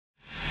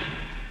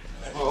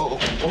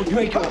Oh, you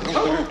ain't going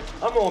nowhere.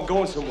 I'm all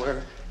going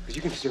somewhere. Because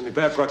you can send me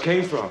back where I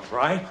came from,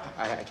 right?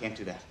 I can't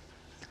do that.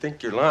 I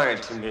think you're lying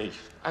to me.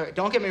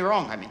 Don't get me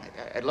wrong. I mean,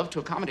 I'd love to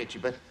accommodate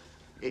you, but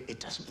it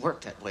doesn't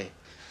work that way.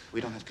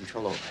 We don't have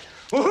control over it.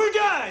 Well, who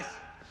does?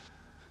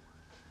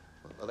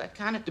 Well, that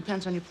kind of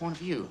depends on your point of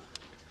view.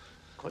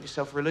 Call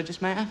yourself a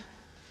religious man?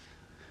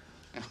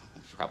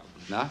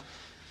 Probably not.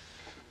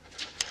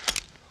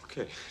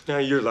 Okay, now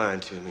you're lying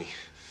to me.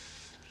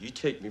 You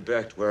take me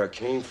back to where I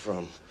came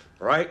from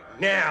right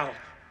now,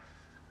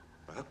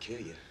 I'll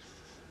kill you.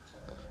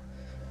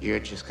 You're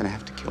just gonna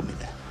have to kill me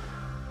then.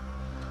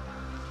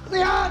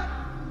 Leon!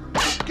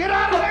 Get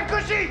out of there,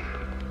 Cushy!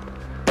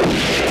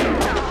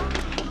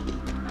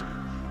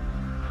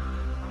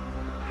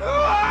 Who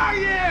are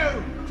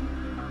you?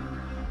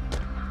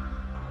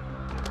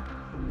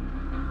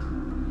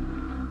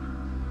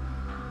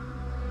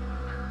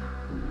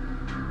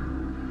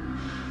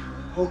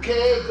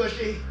 Okay,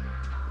 Cushy.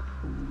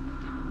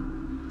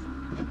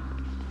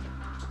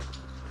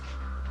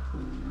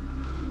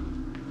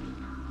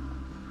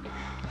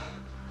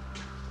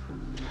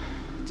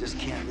 Just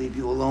can't leave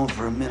you alone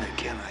for a minute,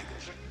 can I?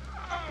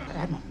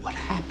 Admiral, what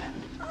happened?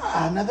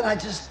 Nothing. I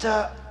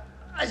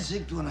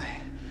zigged when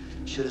I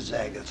should have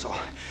zagged, that's all.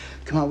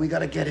 Come on, we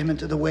gotta get him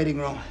into the waiting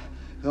room.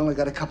 We only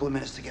got a couple of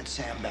minutes to get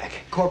Sam back.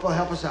 Corporal,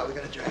 help us out. We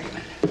gotta drag him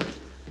in.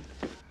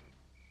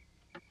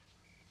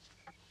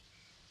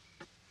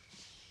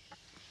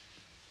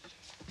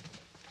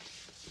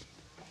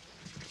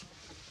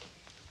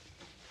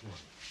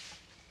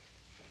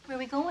 Where are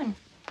we going?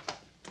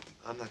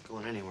 I'm not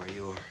going anywhere,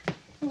 you are.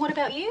 What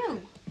about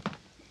you?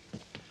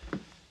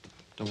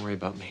 Don't worry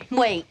about me.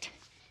 Wait.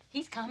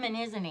 He's coming,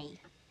 isn't he?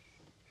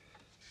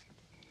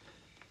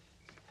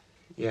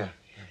 Yeah,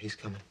 he's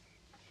coming.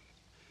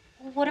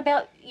 What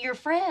about your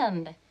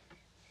friend?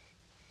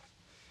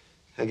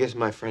 I guess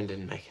my friend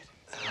didn't make it.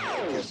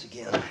 I guess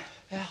again.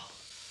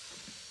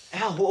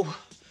 Al,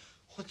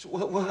 what's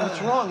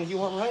wrong? Are you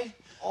all right?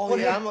 Oh,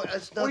 yeah,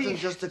 it's nothing,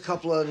 just a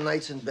couple of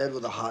nights in bed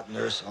with a hot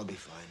nurse. I'll be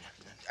fine.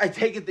 I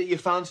take it that you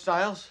found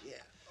Stiles? Yeah.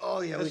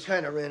 Oh, yeah, we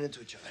kind of ran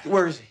into each other.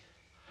 Where is he?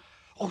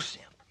 Oh,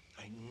 Sam,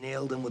 I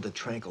nailed him with a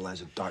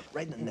tranquilizer dart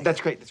right in the neck. That's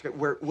great.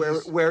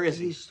 Where is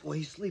he?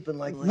 He's sleeping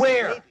like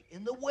Where? a baby.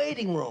 In the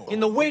waiting room.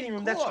 In the waiting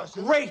room. That's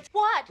great.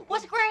 What?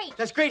 What's great?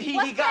 That's great.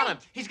 He got him.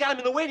 He's got him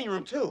in the waiting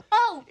room, too.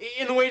 Oh.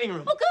 In the waiting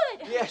room. Oh,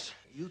 good. Yes.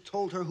 You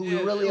told her who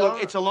you really Look,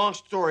 are? it's a long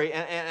story,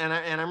 and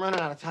I'm running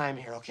out of time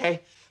here,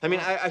 okay? I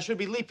mean, I should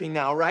be leaping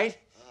now, right?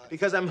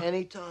 Because I'm...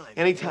 Anytime.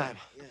 Anytime.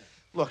 Yeah.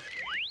 Look,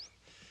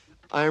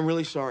 I am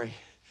really sorry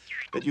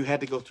that you had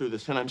to go through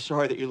this, and I'm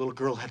sorry that your little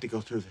girl had to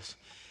go through this.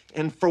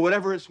 And for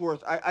whatever it's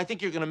worth, I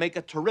think you're going to make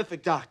a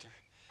terrific doctor.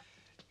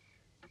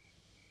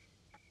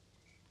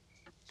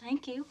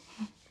 Thank you.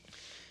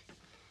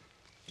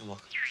 You're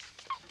welcome.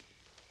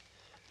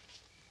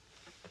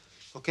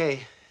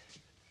 Okay.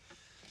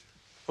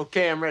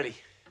 Okay, I'm ready.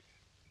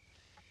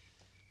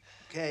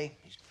 Okay.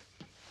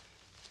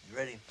 You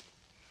ready?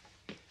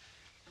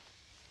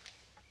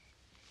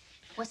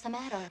 What's the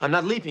matter? I'm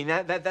not leaping.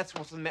 That's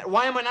what's the matter.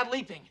 Why am I not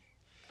leaping?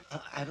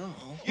 I don't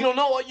know. You don't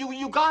know.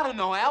 You gotta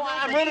know, Al.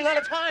 I'm running out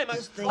of time.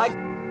 This thing...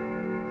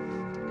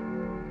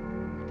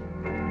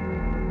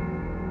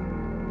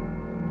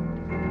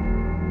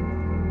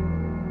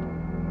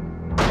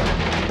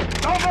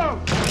 Don't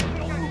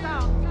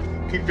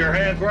move! Keep your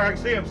hands where I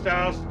can see them,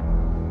 Stiles.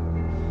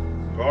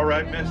 You all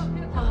right, miss?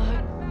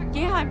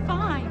 Yeah, I'm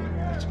fine.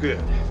 That's good.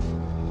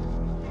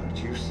 Why don't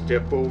you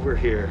step over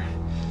here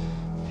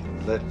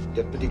and let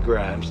Deputy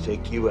Grimes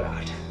take you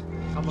out?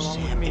 Come along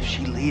with Sam, me. if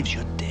she leaves,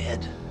 you're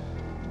dead.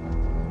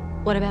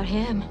 What about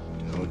him?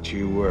 Don't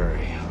you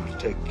worry. I'll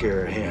take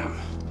care of him.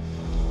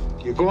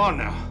 You go on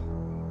now.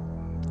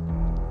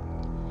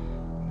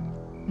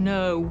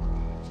 No.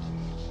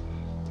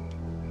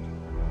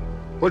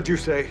 What'd you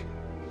say?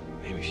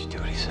 Maybe we should do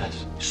what he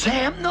says.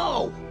 Sam,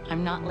 no!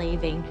 I'm not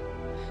leaving.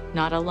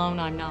 Not alone,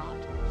 I'm not.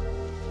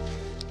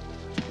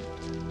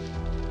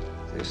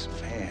 This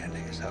man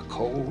is a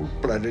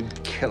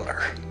cold-blooded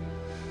killer.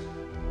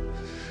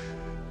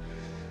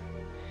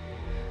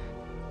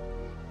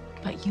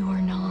 But you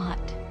are not.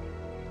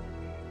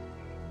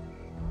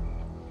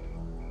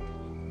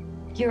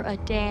 You're a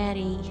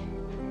daddy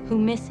who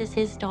misses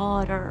his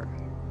daughter.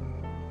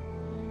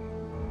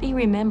 Be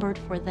remembered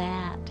for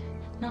that,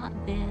 not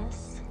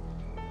this.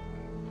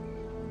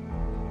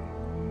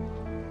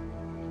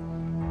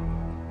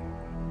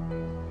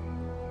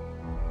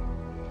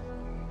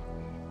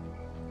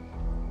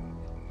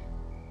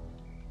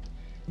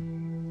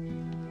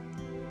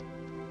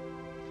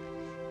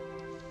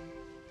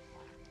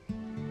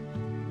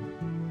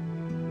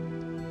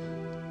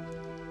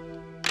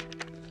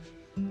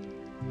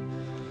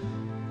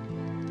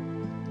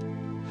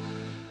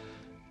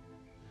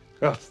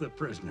 Cuff the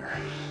prisoner.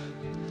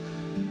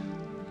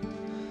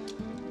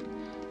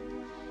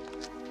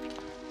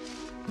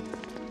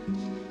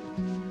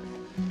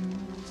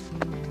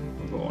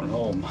 We're going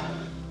home.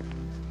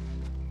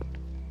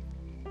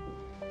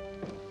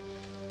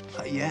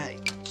 Yeah,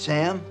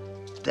 Sam,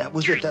 that That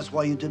was it. That's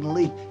why you didn't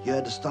leave. You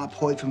had to stop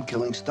Hoyt from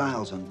killing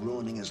Stiles and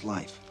ruining his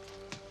life.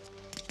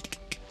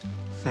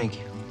 Thank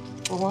you.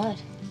 For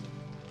what?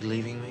 You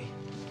leaving me?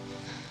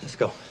 Let's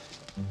go.